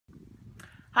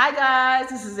Hi guys,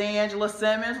 this is Angela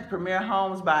Simmons with Premier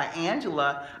Homes by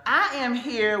Angela. I am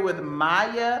here with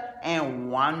Maya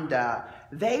and Wanda.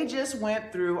 They just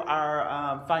went through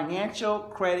our financial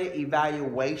credit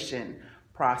evaluation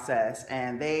process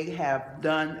and they have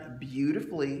done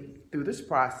beautifully through this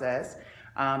process.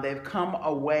 They've come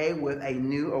away with a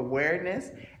new awareness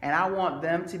and I want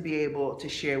them to be able to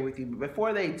share with you. But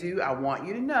before they do, I want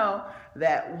you to know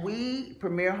that we,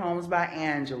 Premier Homes by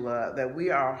Angela, that we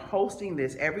are hosting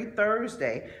this every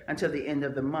Thursday until the end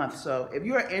of the month. So if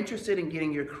you are interested in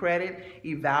getting your credit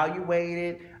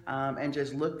evaluated and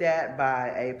just looked at by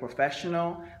a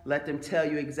professional, let them tell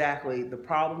you exactly the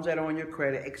problems that are on your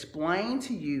credit, explain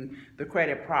to you the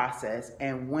credit process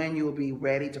and when you'll be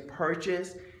ready to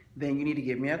purchase, then you need to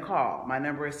give me a call. My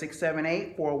number is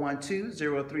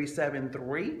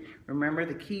 678-412-0373. Remember,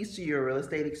 the keys to your real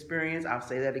estate experience. I'll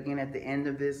say that again at the end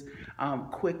of this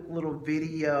quick little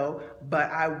video,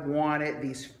 but I wanted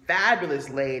these fabulous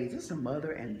ladies. This is a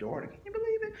mother and daughter. Can you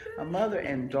believe it? A mother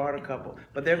and daughter couple,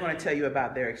 but they're going to tell you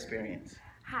about their experience.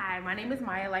 Hi, my name is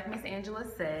Maya, like Miss Angela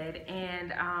said,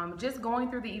 and just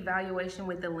going through the evaluation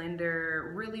with the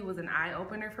lender really was an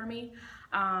eye-opener for me.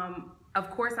 Of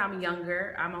course, I'm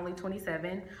younger. I'm only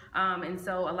 27, and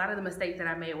so a lot of the mistakes that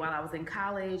I made while I was in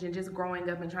college and just growing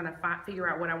up and trying to figure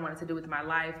out what I wanted to do with my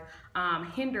life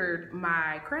hindered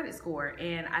my credit score,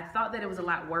 and I thought that it was a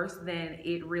lot worse than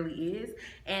it really is,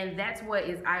 and that's what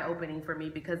is eye-opening for me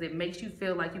because it makes you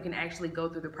feel like you can actually go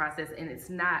through the process and it's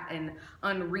not an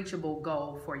unreachable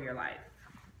goal for your life.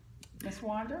 Miss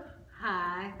Wanda?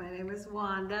 Hi, my name is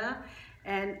Wanda,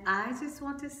 and I just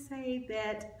want to say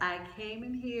that I came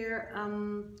in here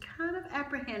kind of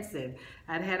apprehensive.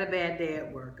 I'd had a bad day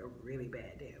at work, a really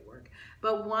bad day at work.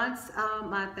 But once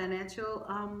my financial,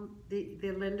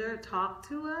 the lender talked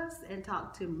to us and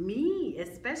talked to me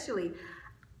especially,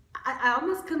 I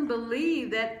almost couldn't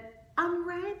believe that I'm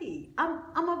ready.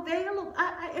 I'm available.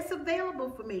 It's available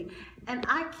for me, and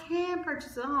I can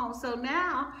purchase a home. So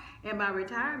now, in my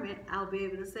retirement, I'll be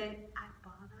able to say, I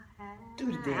bought a house.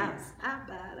 Do the dance. I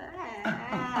bought a house.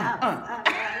 I bought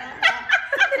a house.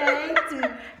 Thanks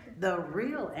to the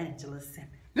real Angela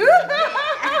Simmons.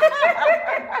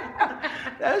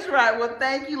 That's right. Well,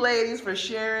 thank you, ladies, for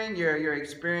sharing your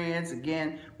experience.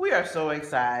 Again, we are so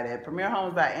excited. Premier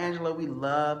Homes by Angela, we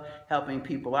love helping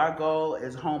people. Our goal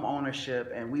is home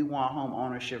ownership, and we want home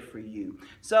ownership for you.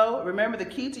 So remember, the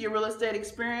key to your real estate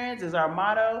experience is our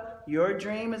motto. Your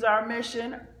dream is our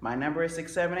mission. My number is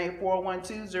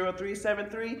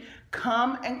 678-412-0373.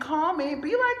 Come and call me.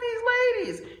 Be like these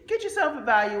ladies. Get yourself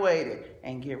evaluated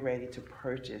and get ready to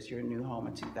purchase your new home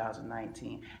in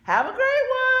 2019. Have a great one.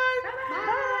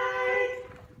 Bye.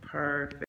 Perfect.